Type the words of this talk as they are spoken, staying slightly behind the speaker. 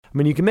I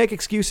mean, you can make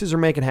excuses or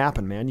make it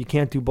happen, man. You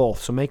can't do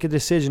both. So make a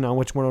decision on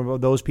which one of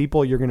those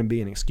people you're going to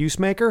be, an excuse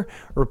maker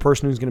or a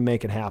person who's going to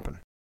make it happen.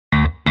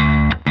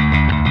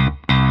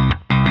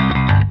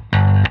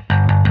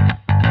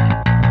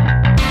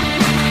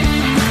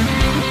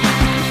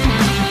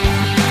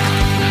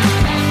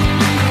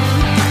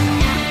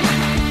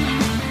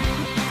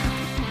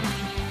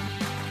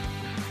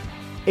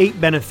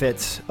 Eight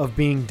benefits of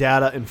being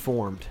data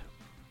informed.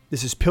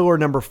 This is pillar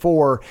number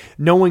 4,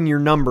 knowing your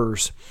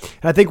numbers.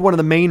 And I think one of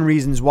the main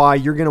reasons why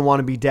you're going to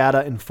want to be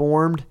data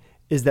informed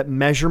is that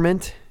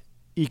measurement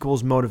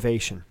equals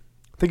motivation.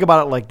 Think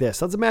about it like this.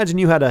 Let's imagine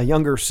you had a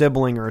younger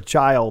sibling or a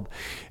child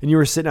and you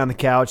were sitting on the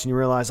couch and you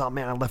realized, oh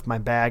man, I left my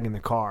bag in the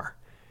car.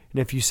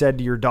 And if you said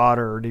to your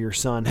daughter or to your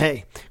son,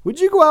 hey, would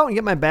you go out and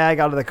get my bag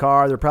out of the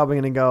car? They're probably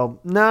going to go,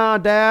 nah,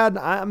 Dad,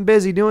 I'm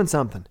busy doing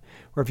something.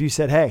 Or if you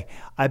said, hey,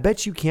 I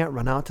bet you can't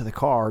run out to the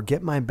car,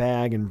 get my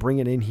bag and bring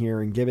it in here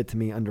and give it to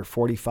me under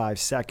 45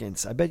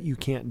 seconds. I bet you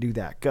can't do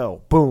that.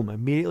 Go. Boom.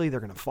 Immediately they're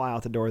going to fly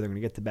out the door. They're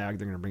going to get the bag.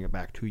 They're going to bring it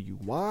back to you.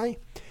 Why?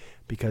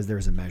 Because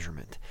there's a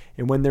measurement.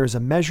 And when there's a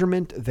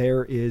measurement,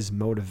 there is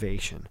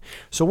motivation.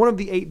 So one of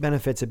the 8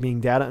 benefits of being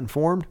data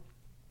informed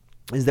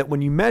is that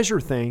when you measure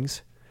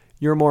things,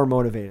 you're more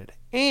motivated.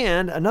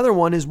 And another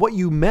one is what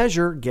you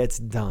measure gets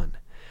done.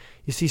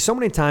 You see, so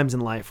many times in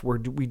life where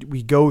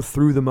we go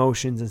through the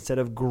motions instead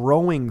of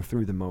growing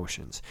through the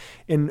motions.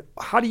 And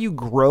how do you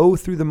grow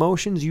through the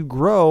motions? You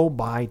grow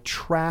by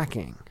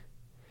tracking.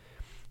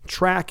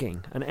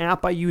 Tracking. An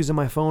app I use on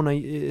my phone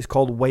is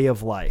called Way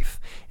of Life.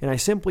 And I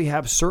simply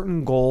have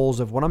certain goals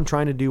of what I'm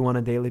trying to do on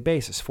a daily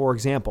basis. For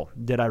example,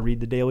 did I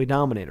read the Daily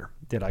Dominator?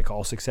 Did I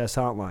call Success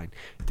Hotline?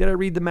 Did I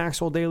read the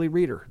Maxwell Daily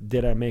Reader?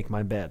 Did I make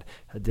my bed?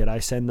 Did I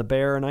send the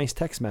bear a nice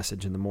text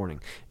message in the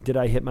morning? Did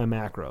I hit my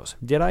macros?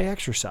 Did I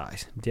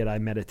exercise? Did I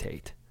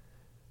meditate?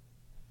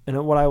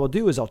 And what I will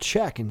do is I'll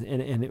check and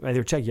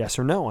either check yes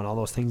or no on all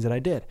those things that I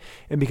did.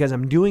 And because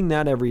I'm doing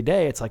that every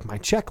day, it's like my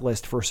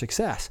checklist for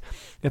success.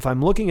 If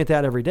I'm looking at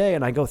that every day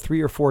and I go 3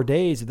 or 4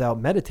 days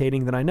without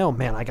meditating, then I know,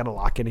 man, I got to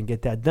lock in and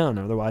get that done.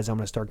 Otherwise, I'm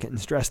going to start getting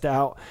stressed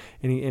out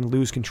and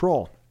lose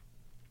control.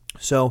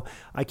 So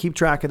I keep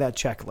track of that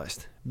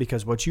checklist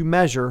because what you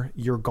measure,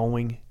 you're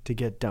going to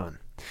get done.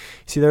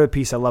 See, the other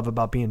piece I love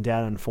about being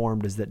data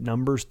informed is that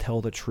numbers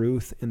tell the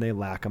truth and they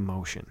lack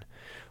emotion.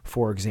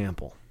 For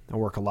example, I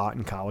work a lot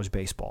in college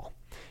baseball.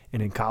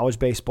 And in college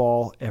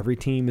baseball, every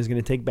team is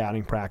going to take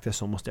batting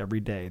practice almost every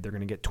day. They're going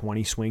to get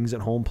 20 swings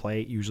at home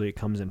plate. Usually it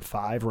comes in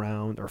 4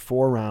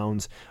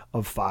 rounds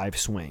of 5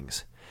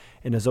 swings.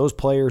 And as those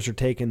players are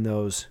taking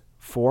those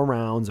 4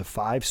 rounds of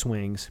 5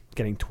 swings,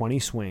 getting 20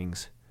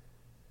 swings,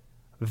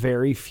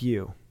 very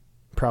few,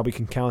 probably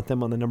can count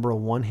them on the number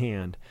of one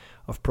hand,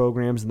 of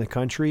programs in the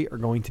country are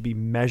going to be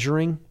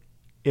measuring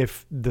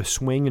if the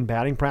swing in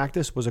batting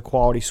practice was a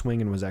quality swing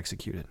and was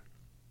executed.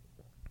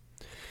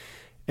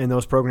 And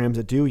those programs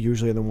that do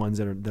usually are the ones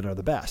that are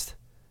the best.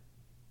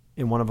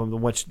 And one of them,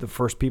 which the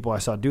first people I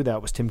saw do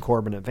that was Tim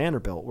Corbin at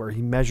Vanderbilt, where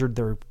he measured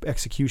their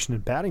execution in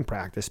batting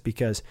practice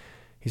because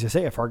he says,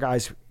 hey, if our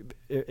guys,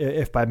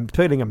 if by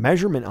putting a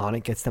measurement on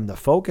it gets them to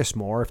focus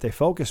more, if they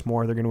focus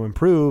more, they're going to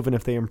improve. And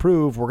if they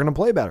improve, we're going to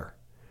play better.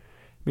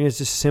 I mean, it's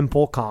just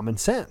simple common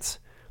sense.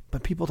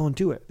 But people don't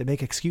do it. They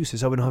make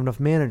excuses. Oh, we don't have enough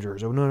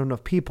managers. Oh, we don't have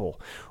enough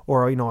people.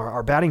 Or,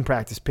 our batting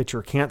practice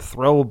pitcher can't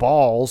throw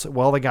balls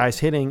while the guy's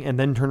hitting and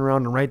then turn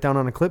around and write down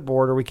on a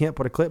clipboard. Or we can't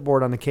put a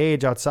clipboard on the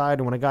cage outside.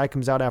 And when a guy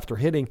comes out after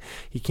hitting,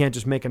 he can't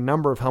just make a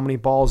number of how many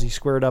balls he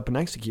squared up and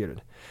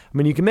executed. I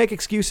mean, you can make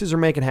excuses or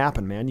make it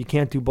happen, man. You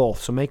can't do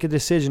both. So make a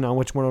decision on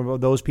which one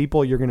of those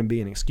people you're going to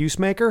be, an excuse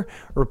maker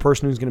or a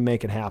person who's going to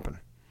make it happen.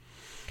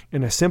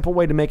 And a simple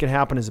way to make it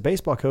happen as a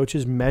baseball coach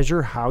is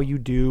measure how you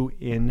do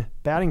in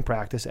batting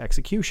practice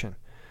execution.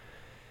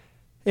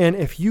 And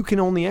if you can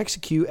only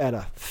execute at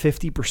a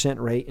 50%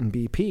 rate in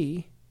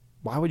BP,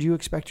 why would you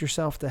expect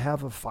yourself to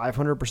have a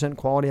 500%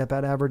 quality at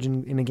bat average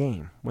in a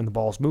game when the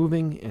ball's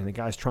moving and the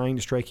guy's trying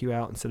to strike you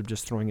out instead of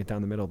just throwing it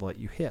down the middle to let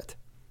you hit?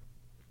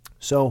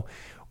 So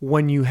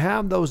when you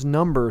have those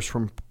numbers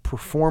from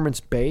performance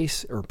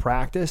base or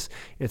practice,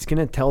 it's going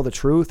to tell the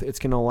truth. It's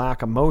going to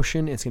lack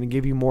emotion. It's going to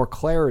give you more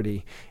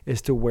clarity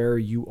as to where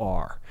you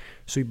are.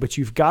 So, but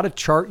you've got to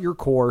chart your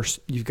course.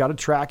 You've got to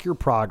track your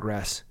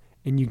progress,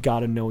 and you've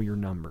got to know your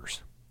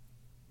numbers.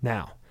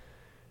 Now,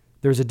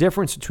 there's a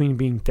difference between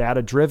being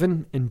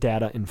data-driven and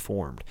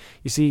data-informed.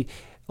 You see,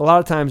 a lot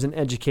of times in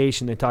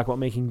education, they talk about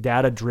making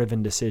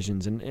data-driven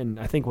decisions. And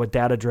I think what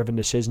data-driven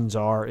decisions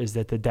are is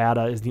that the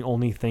data is the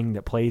only thing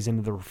that plays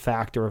into the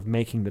factor of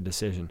making the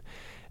decision.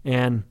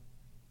 And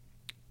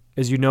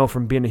as you know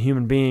from being a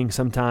human being,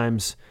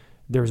 sometimes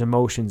there's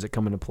emotions that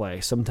come into play.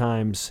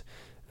 Sometimes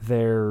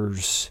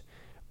there's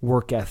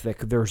work ethic,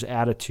 there's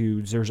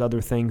attitudes, there's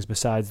other things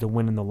besides the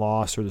win and the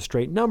loss or the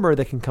straight number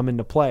that can come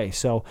into play.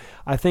 So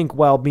I think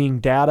while being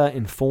data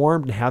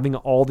informed and having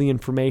all the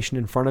information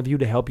in front of you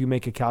to help you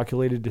make a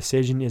calculated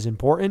decision is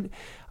important,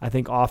 I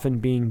think often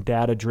being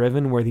data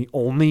driven, where the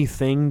only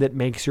thing that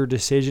makes your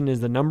decision is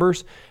the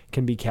numbers,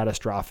 can be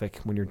catastrophic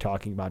when you're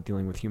talking about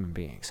dealing with human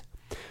beings.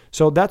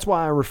 So that's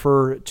why I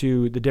refer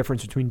to the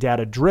difference between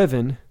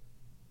data-driven,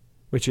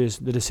 which is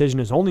the decision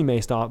is only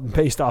based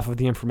off of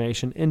the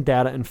information, and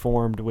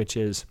data-informed, which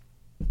is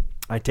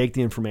I take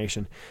the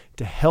information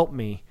to help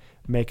me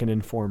make an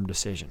informed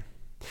decision.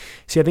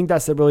 See, I think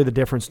that's really the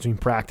difference between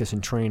practice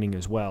and training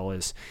as well.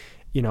 Is,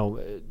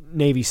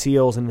 Navy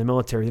SEALs and the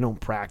military, they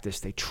don't practice,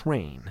 they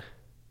train.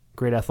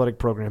 Great athletic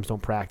programs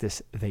don't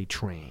practice, they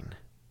train.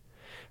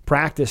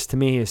 Practice to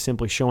me is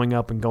simply showing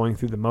up and going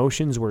through the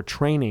motions, where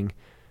training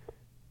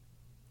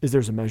is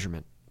there's a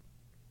measurement.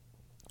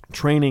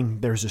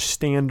 Training, there's a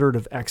standard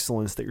of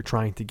excellence that you're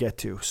trying to get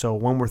to. So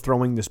when we're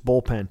throwing this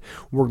bullpen,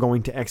 we're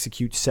going to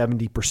execute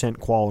 70%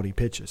 quality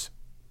pitches.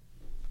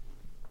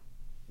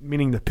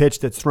 Meaning the pitch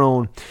that's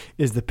thrown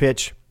is the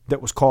pitch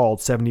that was called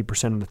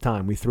 70% of the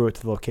time. We threw it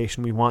to the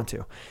location we want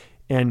to.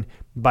 And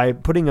by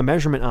putting a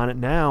measurement on it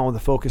now, the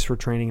focus for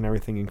training and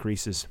everything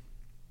increases.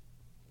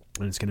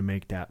 And it's going to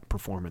make that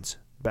performance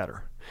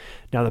better.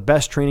 Now, the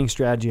best training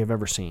strategy I've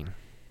ever seen,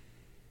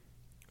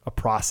 a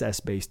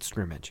process-based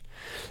scrimmage.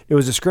 It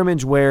was a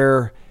scrimmage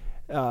where,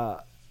 you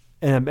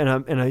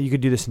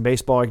could do this in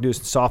baseball, I could do this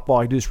in softball,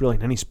 I could do this really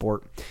in any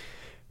sport.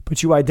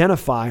 But you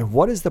identify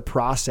what is the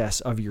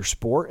process of your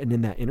sport, and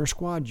in that inner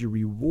squad, you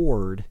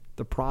reward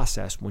the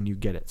process when you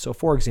get it. So,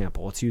 for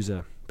example, let's use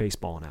a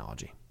baseball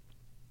analogy.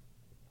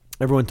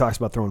 Everyone talks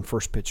about throwing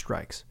first pitch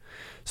strikes.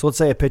 So let's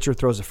say a pitcher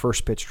throws a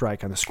first pitch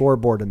strike on the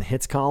scoreboard in the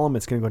hits column.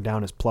 It's going to go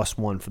down as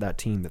 +1 for that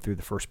team that threw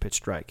the first pitch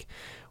strike.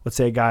 Let's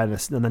say a guy on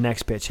the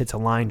next pitch hits a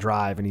line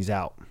drive and he's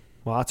out.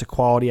 Well, that's a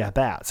quality at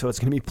bat, so it's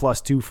going to be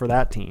 +2 for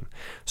that team.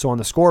 So on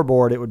the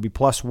scoreboard, it would be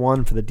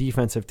 +1 for the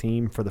defensive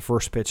team for the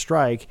first pitch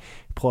strike,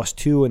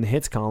 +2 in the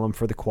hits column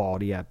for the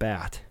quality at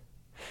bat.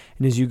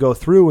 And as you go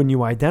through and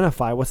you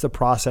identify what's the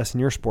process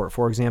in your sport,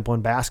 for example,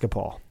 in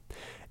basketball,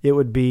 it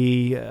would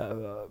be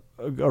a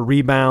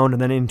rebound,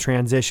 and then in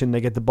transition,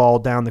 they get the ball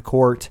down the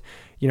court,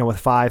 with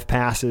 5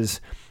 passes.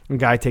 A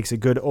guy takes a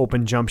good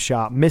open jump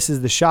shot,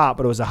 misses the shot,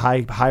 but it was a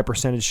high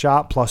percentage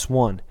shot,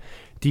 +1.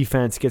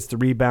 Defense gets the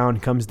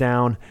rebound, comes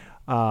down,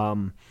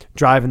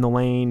 driving the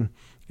lane,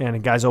 and a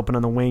guy's open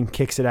on the wing,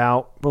 kicks it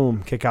out,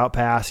 boom, kick out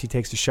pass. He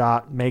takes the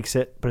shot, makes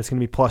it, but it's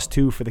going to be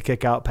 +2 for the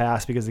kick out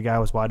pass because the guy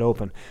was wide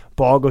open.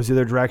 Ball goes the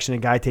other direction, a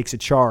guy takes a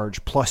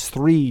charge,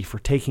 +3 for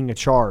taking a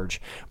charge,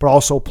 but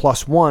also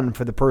 +1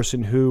 for the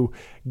person who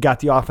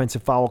got the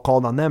offensive foul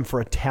called on them for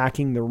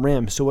attacking the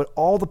rim. So it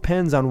all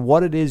depends on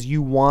what it is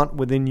you want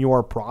within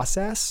your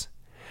process,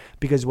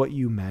 because what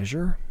you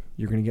measure,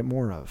 you're going to get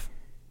more of.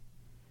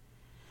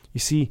 You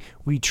see,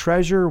 we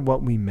treasure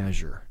what we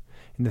measure.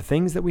 And the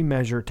things that we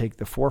measure take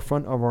the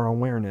forefront of our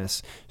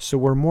awareness, so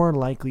we're more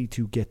likely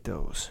to get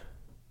those.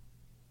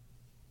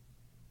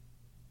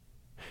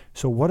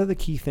 So what are the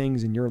key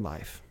things in your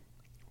life?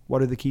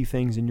 What are the key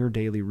things in your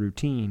daily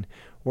routine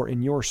or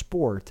in your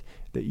sport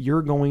that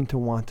you're going to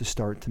want to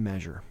start to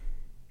measure?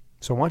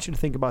 So I want you to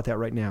think about that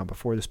right now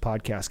before this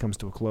podcast comes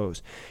to a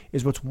close.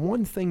 Is what's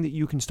one thing that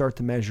you can start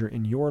to measure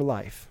in your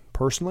life,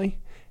 personally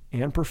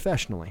and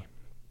professionally,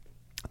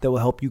 that will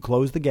help you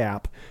close the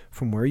gap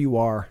from where you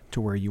are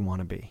to where you want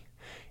to be?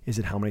 Is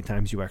it how many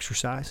times you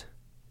exercise?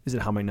 Is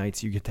it how many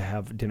nights you get to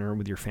have dinner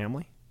with your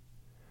family?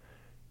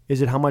 Is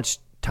it how much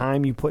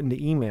time you put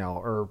into email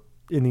or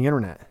in the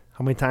internet?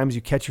 How many times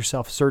you catch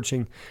yourself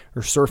searching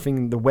or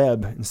surfing the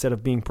web instead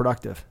of being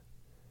productive?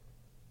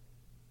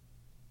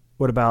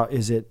 What about,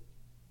 is it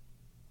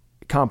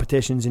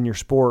competitions in your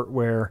sport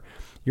where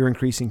you're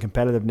increasing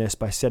competitiveness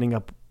by setting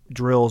up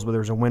drills where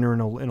there's a winner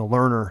and a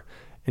learner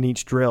in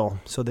each drill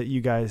so that you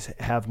guys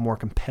have more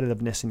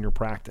competitiveness in your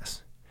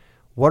practice?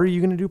 What are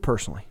you going to do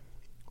personally?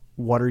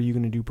 What are you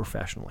going to do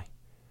professionally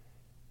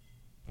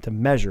to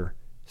measure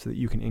so that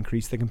you can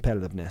increase the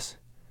competitiveness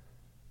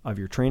of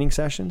your training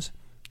sessions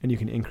and you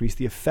can increase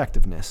the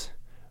effectiveness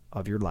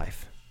of your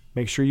life?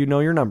 Make sure you know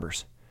your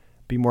numbers.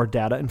 Be more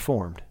data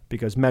informed,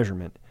 because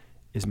measurement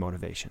is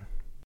motivation.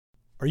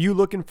 Are you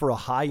looking for a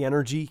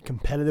high-energy,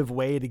 competitive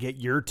way to get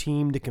your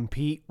team to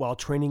compete while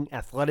training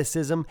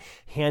athleticism,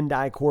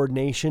 hand-eye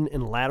coordination,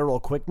 and lateral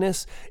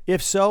quickness?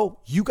 If so,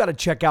 you got to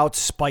check out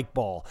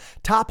Spikeball.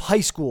 Top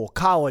high school,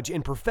 college,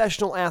 and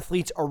professional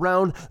athletes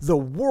around the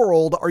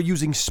world are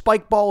using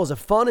Spikeball as a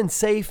fun and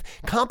safe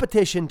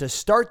competition to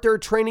start their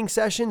training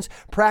sessions,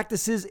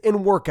 practices,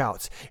 and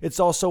workouts.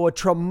 It's also a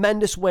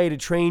tremendous way to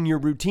train your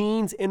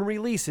routines and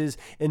releases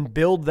and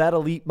build that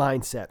elite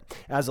mindset.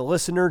 As a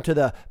listener to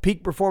the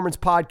Peak Performance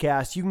Podcast,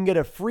 you can get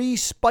a free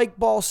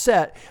Spikeball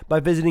set by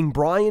visiting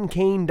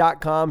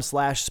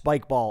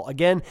briancane.com/spikeball.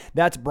 Again,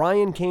 that's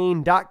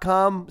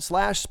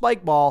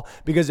briancane.com/spikeball,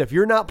 because if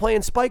you're not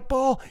playing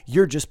Spikeball,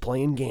 you're just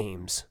playing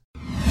games.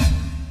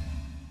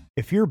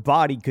 If your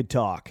body could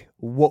talk,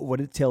 what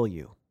would it tell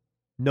you?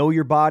 Know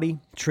your body,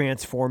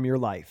 transform your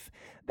life.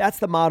 That's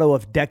the motto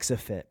of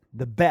DexaFit,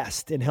 the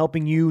best in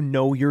helping you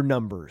know your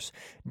numbers.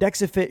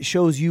 DexaFit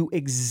shows you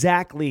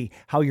exactly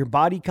how your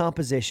body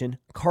composition,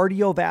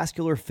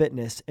 cardiovascular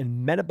fitness,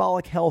 and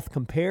metabolic health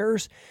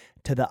compares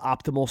to the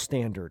optimal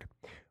standard.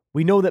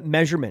 We know that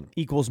measurement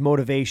equals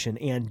motivation,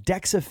 and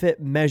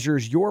DexaFit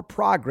measures your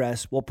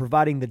progress while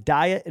providing the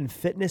diet and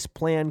fitness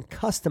plan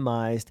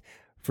customized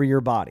for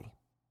your body.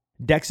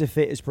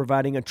 DexaFit is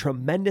providing a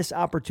tremendous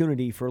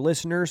opportunity for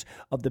listeners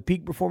of the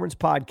Peak Performance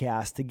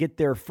Podcast to get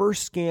their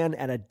first scan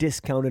at a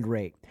discounted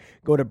rate.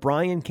 Go to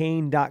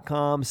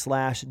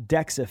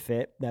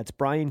briancane.com/DexaFit. That's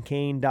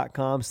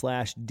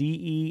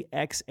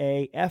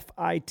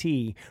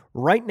briancane.com/DEXAFIT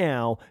right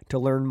now to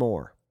learn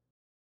more.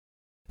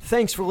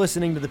 Thanks for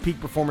listening to the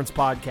Peak Performance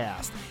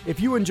Podcast.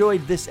 If you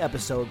enjoyed this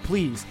episode,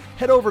 please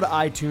head over to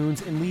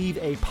iTunes and leave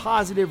a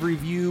positive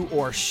review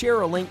or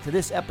share a link to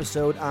this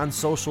episode on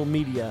social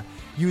media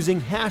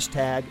using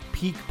hashtag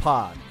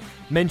PeakPod.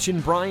 Mention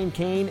Brian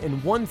Cain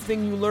and one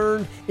thing you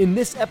learned in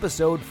this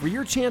episode for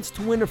your chance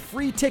to win a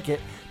free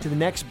ticket to the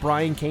next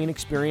Brian Cain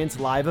Experience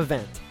live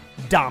event.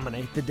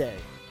 Dominate the day.